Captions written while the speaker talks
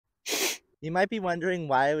You might be wondering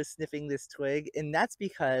why I was sniffing this twig, and that's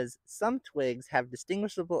because some twigs have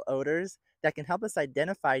distinguishable odors that can help us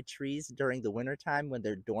identify trees during the wintertime when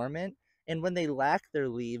they're dormant and when they lack their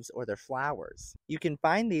leaves or their flowers. You can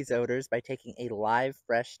find these odors by taking a live,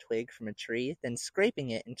 fresh twig from a tree, then scraping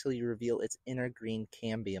it until you reveal its inner green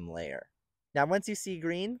cambium layer. Now, once you see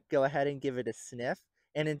green, go ahead and give it a sniff.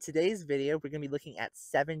 And in today's video, we're going to be looking at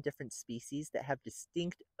 7 different species that have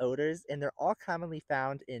distinct odors, and they're all commonly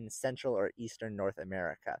found in Central or Eastern North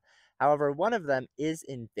America. However, one of them is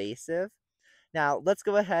invasive. Now, let's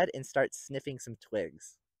go ahead and start sniffing some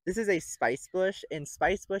twigs. This is a spice bush, and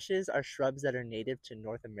spice bushes are shrubs that are native to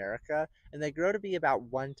North America, and they grow to be about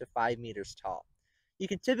 1 to 5 meters tall. You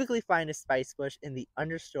can typically find a spice bush in the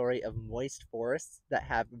understory of moist forests that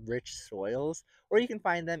have rich soils, or you can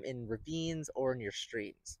find them in ravines or near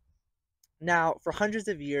streams. Now, for hundreds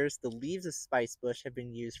of years, the leaves of spicebush have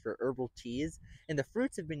been used for herbal teas, and the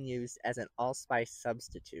fruits have been used as an allspice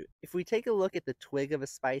substitute. If we take a look at the twig of a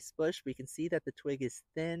spicebush, we can see that the twig is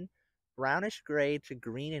thin, brownish gray to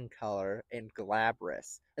green in color, and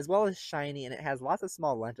glabrous, as well as shiny, and it has lots of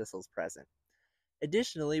small lenticels present.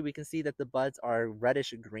 Additionally, we can see that the buds are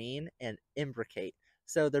reddish green and imbricate,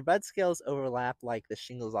 so their bud scales overlap like the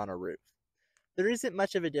shingles on a roof. There isn't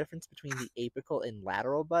much of a difference between the apical and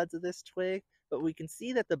lateral buds of this twig, but we can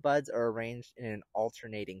see that the buds are arranged in an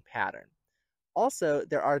alternating pattern. Also,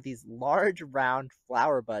 there are these large round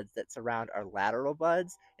flower buds that surround our lateral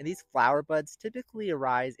buds, and these flower buds typically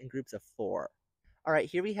arise in groups of 4. Alright,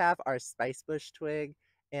 here we have our spicebush twig,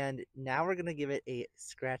 and now we're going to give it a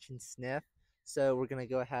scratch and sniff. So we're going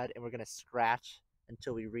to go ahead and we're going to scratch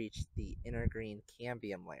until we reach the inner green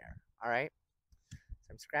cambium layer. Alright,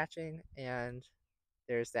 so I'm scratching, and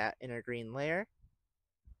there's that inner green layer.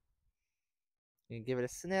 You can give it a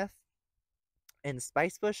sniff. And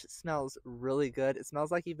Spicebush smells really good. It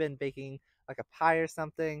smells like you've been baking like a pie or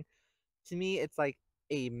something. To me, it's like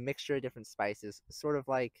a mixture of different spices, sort of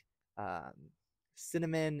like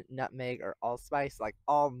cinnamon, nutmeg, or allspice, like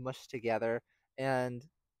all mushed together. And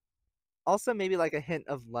also maybe like a hint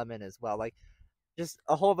of lemon as well, like just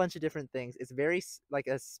a whole bunch of different things. It's very like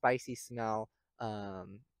a spicy smell.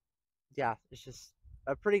 Yeah, it's just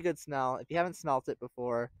a pretty good smell. If you haven't smelt it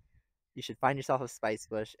before, you should find yourself a spice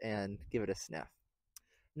bush and give it a sniff.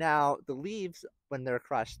 Now, the leaves, when they're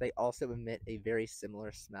crushed, they also emit a very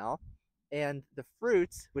similar smell. And the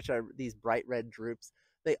fruits, which are these bright red drupes,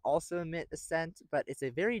 they also emit a scent, but it's a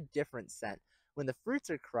very different scent. When the fruits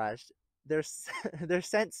are crushed, their, their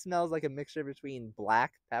scent smells like a mixture between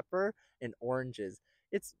black pepper and oranges.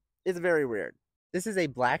 It's, it's very weird. This is a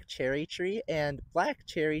black cherry tree, and black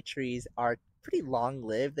cherry trees are pretty long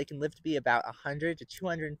lived. They can live to be about 100 to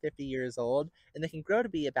 250 years old, and they can grow to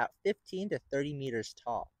be about 15 to 30 meters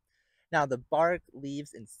tall. Now, the bark,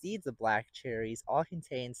 leaves, and seeds of black cherries all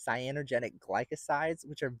contain cyanogenic glycosides,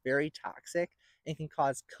 which are very toxic and can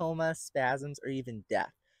cause coma, spasms, or even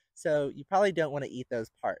death. So you probably don't want to eat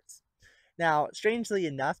those parts. Now, strangely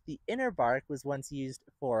enough, the inner bark was once used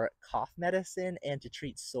for cough medicine and to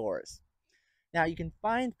treat sores. Now, you can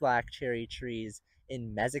find black cherry trees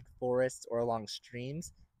in mesic forests or along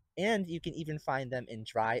streams, and you can even find them in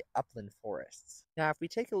dry upland forests. Now, if we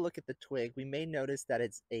take a look at the twig, we may notice that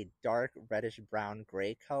it's a dark reddish brown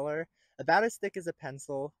gray color, about as thick as a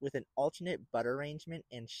pencil, with an alternate bud arrangement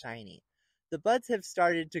and shiny. The buds have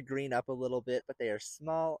started to green up a little bit, but they are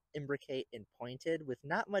small, imbricate, and pointed, with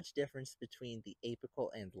not much difference between the apical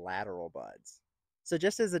and lateral buds. So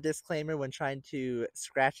just as a disclaimer when trying to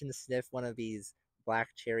scratch and sniff one of these black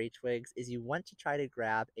cherry twigs is you want to try to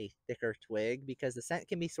grab a thicker twig because the scent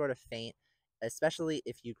can be sort of faint, especially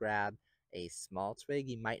if you grab a small twig,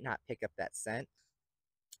 you might not pick up that scent.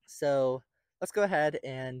 So let's go ahead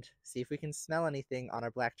and see if we can smell anything on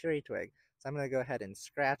our black cherry twig. So I'm going to go ahead and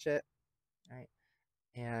scratch it. All right.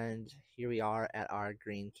 And here we are at our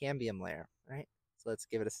green cambium layer. All right. So let's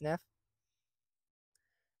give it a sniff.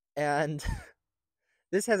 And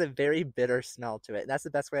this has a very bitter smell to it. That's the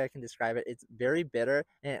best way I can describe it. It's very bitter,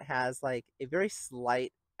 and it has like a very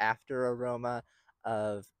slight after aroma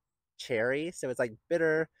of cherry. So it's like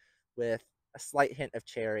bitter with a slight hint of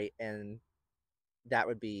cherry, and that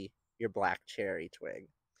would be your black cherry twig.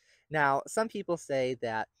 Now, some people say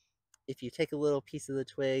that if you take a little piece of the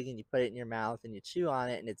twig and you put it in your mouth and you chew on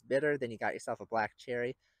it and it's bitter, then you got yourself a black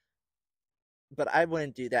cherry. But I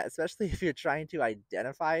wouldn't do that, especially if you're trying to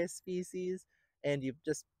identify a species and you're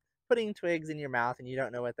just putting twigs in your mouth and you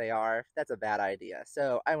don't know what they are. That's a bad idea.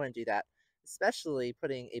 So I wouldn't do that, especially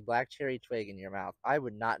putting a black cherry twig in your mouth. I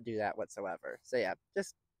would not do that whatsoever. So yeah,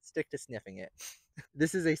 just stick to sniffing it.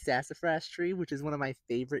 This is a sassafras tree, which is one of my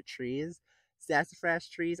favorite trees. Sassafras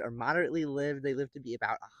trees are moderately lived. They live to be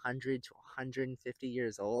about 100 to 150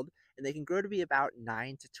 years old, and they can grow to be about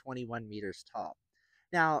 9 to 21 meters tall.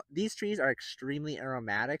 Now, these trees are extremely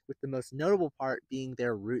aromatic, with the most notable part being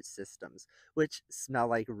their root systems, which smell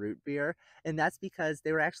like root beer, and that's because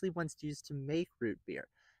they were actually once used to make root beer.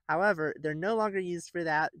 However, they're no longer used for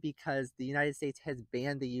that because the United States has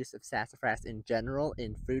banned the use of sassafras in general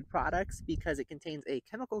in food products because it contains a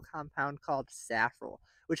chemical compound called safrole,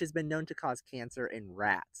 which has been known to cause cancer in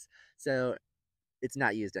rats. So it's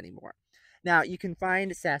not used anymore. Now, you can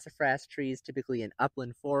find sassafras trees typically in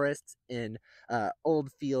upland forests, in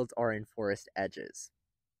old fields, or in forest edges.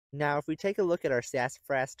 Now, if we take a look at our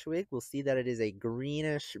sassafras twig, we'll see that it is a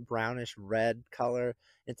greenish, brownish red color.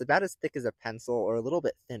 It's about as thick as a pencil or a little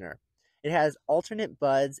bit thinner. It has alternate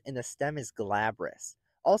buds, and the stem is glabrous.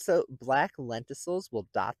 Also, black lenticels will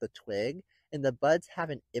dot the twig, and the buds have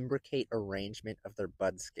an imbricate arrangement of their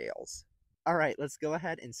bud scales. All right, let's go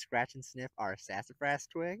ahead and scratch and sniff our sassafras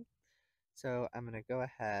twig. So I'm going to go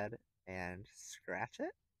ahead and scratch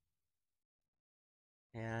it.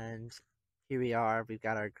 And here we are. We've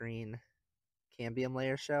got our green cambium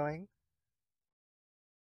layer showing.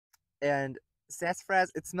 And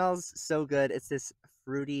sassafras, it smells so good. It's this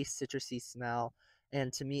fruity, citrusy smell.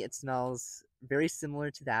 And to me, it smells very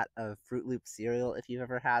similar to that of Fruit Loop cereal, if you've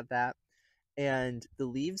ever had that. And the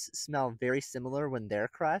leaves smell very similar when they're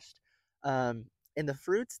crushed. And the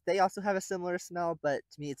fruits, they also have a similar smell, but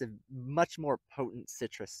to me, it's a much more potent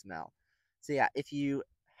citrus smell. So yeah, if you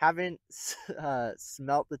haven't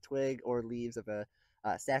smelt the twig or leaves of a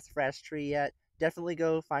sassafras tree yet, definitely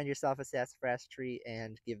go find yourself a sassafras tree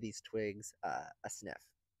and give these twigs a sniff.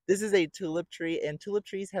 This is a tulip tree, and tulip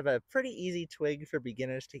trees have a pretty easy twig for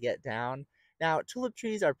beginners to get down. Now, tulip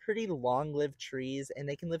trees are pretty long-lived trees, and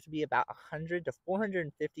they can live to be about 100 to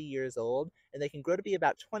 450 years old, and they can grow to be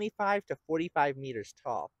about 25 to 45 meters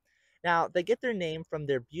tall. Now, they get their name from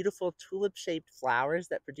their beautiful tulip-shaped flowers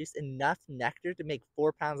that produce enough nectar to make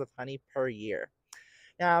 4 pounds of honey per year.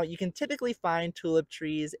 Now, you can typically find tulip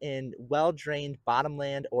trees in well-drained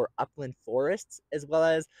bottomland or upland forests, as well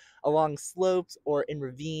as along slopes or in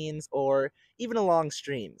ravines or even along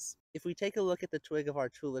streams. If we take a look at the twig of our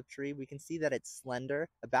tulip tree, we can see that it's slender,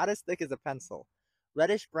 about as thick as a pencil,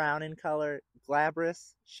 reddish brown in color,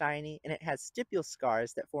 glabrous, shiny, and it has stipule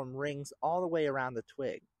scars that form rings all the way around the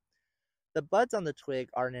twig. The buds on the twig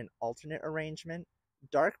are in an alternate arrangement,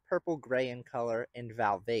 dark purple-gray in color and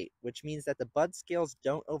valvate, which means that the bud scales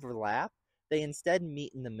don't overlap, they instead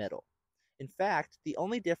meet in the middle. In fact, the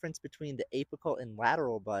only difference between the apical and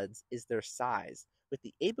lateral buds is their size, with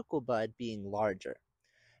the apical bud being larger.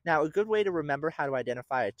 Now, a good way to remember how to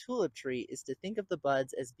identify a tulip tree is to think of the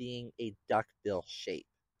buds as being a duckbill shape.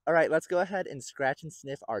 All right, let's go ahead and scratch and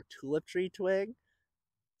sniff our tulip tree twig.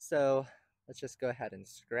 So let's just go ahead and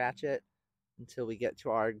scratch it until we get to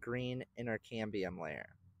our green inner cambium layer.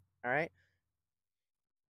 All right.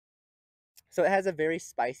 So it has a very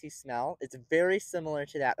spicy smell. It's very similar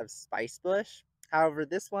to that of Spicebush. However,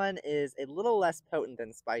 this one is a little less potent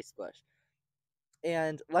than Spicebush.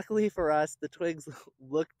 And luckily for us, the twigs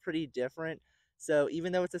look pretty different. So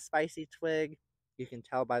even though it's a spicy twig, you can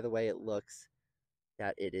tell by the way it looks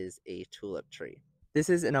that it is a tulip tree. This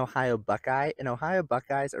is an Ohio buckeye, and Ohio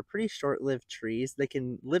buckeyes are pretty short-lived trees. They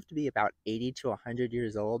can live to be about 80 to 100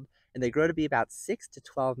 years old, and they grow to be about 6 to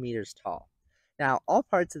 12 meters tall. Now, all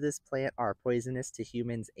parts of this plant are poisonous to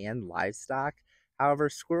humans and livestock. However,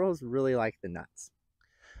 squirrels really like the nuts.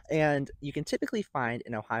 And you can typically find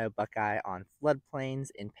an Ohio buckeye on floodplains,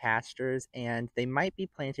 in pastures, and they might be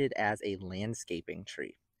planted as a landscaping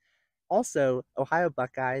tree. Also, Ohio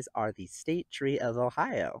buckeyes are the state tree of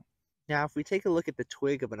Ohio. Now, if we take a look at the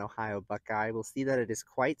twig of an Ohio buckeye, we'll see that it is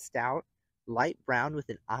quite stout, light brown with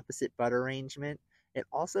an opposite bud arrangement. It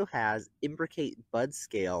also has imbricate bud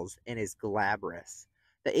scales and is glabrous.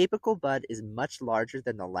 The apical bud is much larger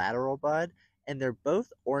than the lateral bud, and they're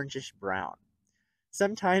both orangish brown.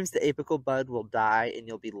 Sometimes the apical bud will die and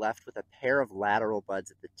you'll be left with a pair of lateral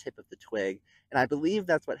buds at the tip of the twig, and I believe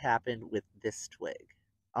that's what happened with this twig.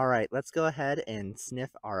 All right, let's go ahead and sniff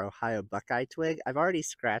our Ohio buckeye twig. I've already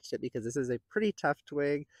scratched it because this is a pretty tough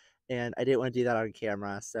twig, and I didn't want to do that on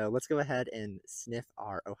camera. So let's go ahead and sniff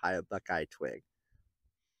our Ohio buckeye twig.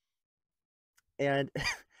 And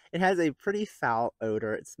it has a pretty foul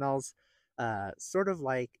odor. It smells sort of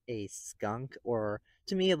like a skunk, or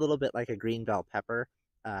to me, a little bit like a green bell pepper,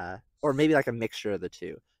 or maybe like a mixture of the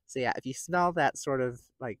two. So yeah, if you smell that sort of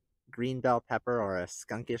like green bell pepper or a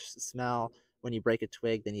skunkish smell when you break a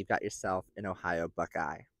twig, then you've got yourself an Ohio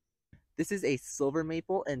buckeye. This is a silver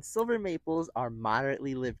maple, and silver maples are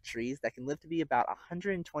moderately lived trees that can live to be about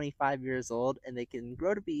 125 years old, and they can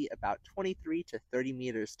grow to be about 23 to 30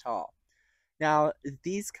 meters tall. Now,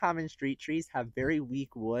 these common street trees have very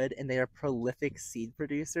weak wood and they are prolific seed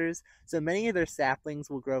producers, so many of their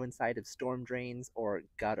saplings will grow inside of storm drains or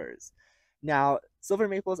gutters. Now, silver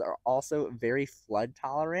maples are also very flood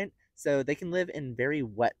tolerant, so they can live in very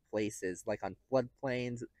wet places like on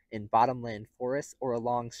floodplains, in bottomland forests, or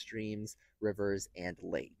along streams, rivers, and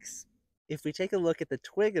lakes. If we take a look at the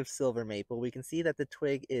twig of silver maple, we can see that the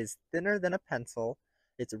twig is thinner than a pencil.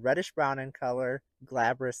 It's reddish brown in color,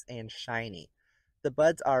 glabrous, and shiny. The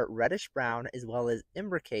buds are reddish brown as well as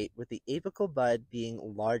imbricate, with the apical bud being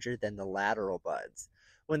larger than the lateral buds.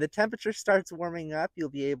 When the temperature starts warming up, you'll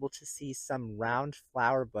be able to see some round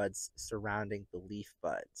flower buds surrounding the leaf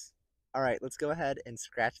buds. All right, let's go ahead and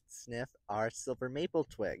scratch and sniff our silver maple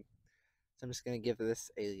twig. So I'm just going to give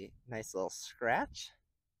this a nice little scratch.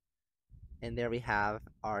 And there we have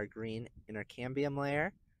our green intercambium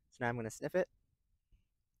layer. So now I'm going to sniff it.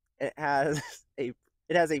 It has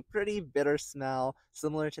a pretty bitter smell,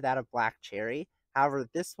 similar to that of black cherry. However,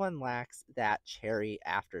 this one lacks that cherry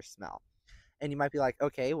after smell. And you might be like,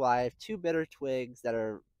 okay, well, I have two bitter twigs that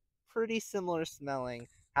are pretty similar smelling.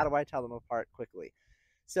 How do I tell them apart quickly?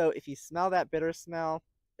 So if you smell that bitter smell,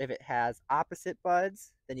 if it has opposite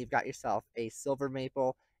buds, then you've got yourself a silver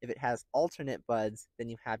maple. If it has alternate buds, then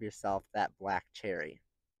you have yourself that black cherry.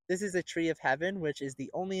 This is a tree of heaven, which is the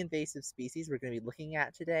only invasive species we're going to be looking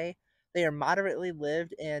at today. They are moderately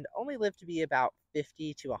lived and only live to be about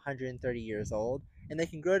 50 to 130 years old, and they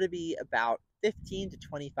can grow to be about 15 to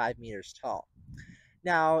 25 meters tall.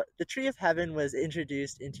 Now, the tree of heaven was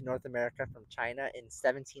introduced into North America from China in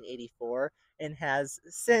 1784 and has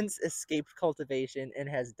since escaped cultivation and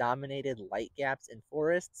has dominated light gaps in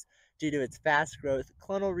forests due to its fast growth,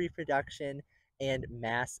 clonal reproduction, and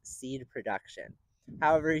mass seed production.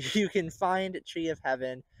 However, you can find tree of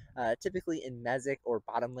heaven typically in mesic or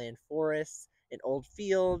bottomland forests, in old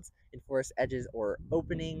fields, in forest edges or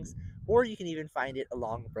openings, or you can even find it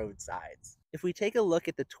along roadsides. If we take a look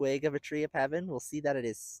at the twig of a tree of heaven, we'll see that it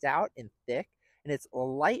is stout and thick, and it's a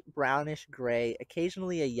light brownish gray,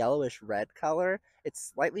 occasionally a yellowish red color.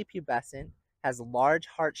 It's slightly pubescent, has large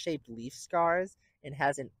heart-shaped leaf scars, and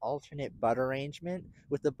has an alternate bud arrangement,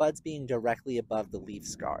 with the buds being directly above the leaf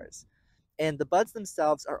scars. And the buds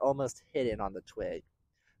themselves are almost hidden on the twig.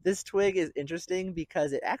 This twig is interesting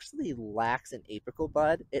because it actually lacks an apical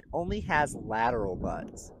bud. It only has lateral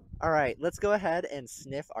buds. All right, let's go ahead and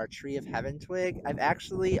sniff our tree of heaven twig. I've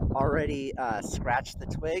actually already scratched the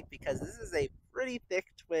twig because this is a pretty thick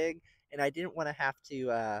twig, and I didn't want to have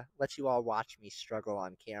to let you all watch me struggle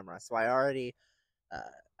on camera. So I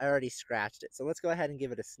already scratched it. So let's go ahead and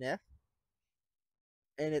give it a sniff.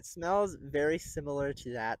 And it smells very similar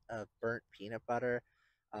to that of burnt peanut butter.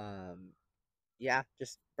 Yeah,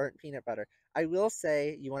 just burnt peanut butter. I will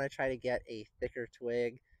say you want to try to get a thicker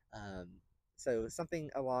twig, so something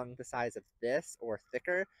along the size of this or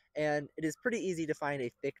thicker, and it is pretty easy to find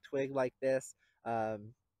a thick twig like this. A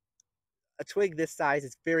twig this size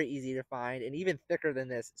is very easy to find, and even thicker than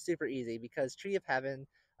this, super easy, because tree of heaven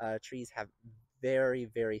trees have very,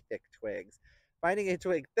 very thick twigs. Finding a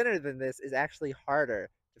twig thinner than this is actually harder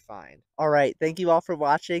to find. Alright, thank you all for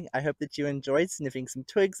watching. I hope that you enjoyed sniffing some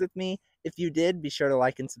twigs with me. If you did, be sure to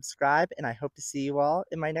like and subscribe, and I hope to see you all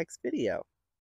in my next video.